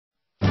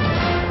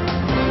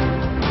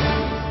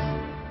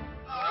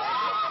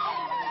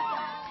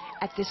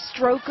At the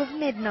stroke of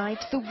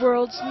midnight, the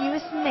world's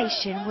newest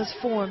nation was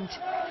formed.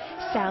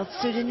 South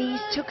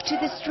Sudanese took to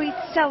the streets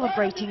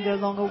celebrating their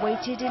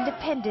long-awaited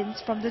independence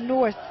from the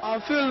north. I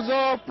feel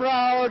so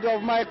proud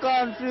of my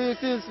country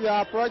since we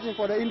are approaching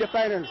for the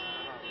independence.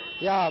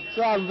 Yeah,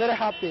 so I'm very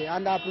happy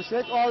and I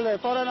appreciate all the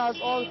foreigners,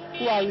 all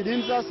who are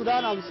within South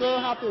Sudan. I'm so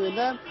happy with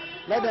them.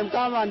 Let them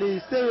come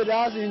and stay with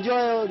us,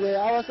 enjoy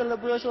our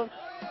celebration.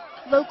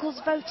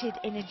 Locals voted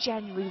in a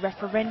January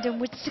referendum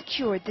which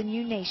secured the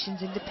new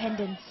nation's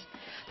independence.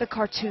 The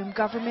Khartoum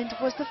government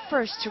was the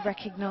first to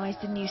recognize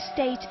the new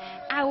state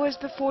hours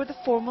before the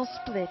formal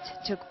split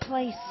took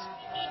place.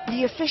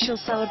 The official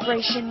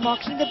celebration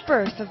marking the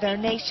birth of their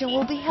nation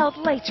will be held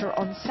later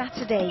on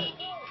Saturday.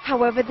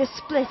 However, the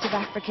split of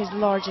Africa's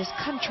largest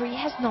country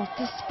has not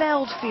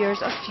dispelled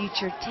fears of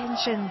future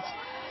tensions.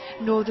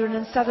 Northern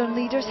and southern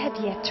leaders had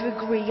yet to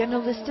agree on a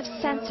list of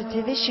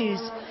sensitive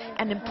issues,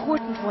 an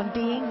important one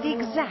being the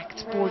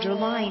exact border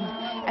line.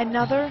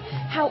 Another,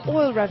 how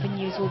oil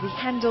revenues will be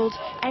handled,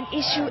 an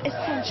issue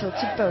essential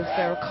to both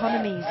their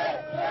economies.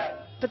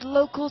 But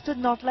locals did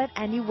not let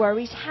any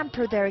worries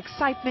hamper their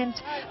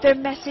excitement, their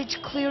message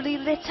clearly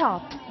lit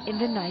up in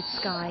the night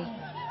sky.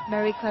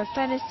 Mary Claire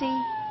Fennessy,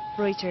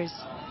 Reuters.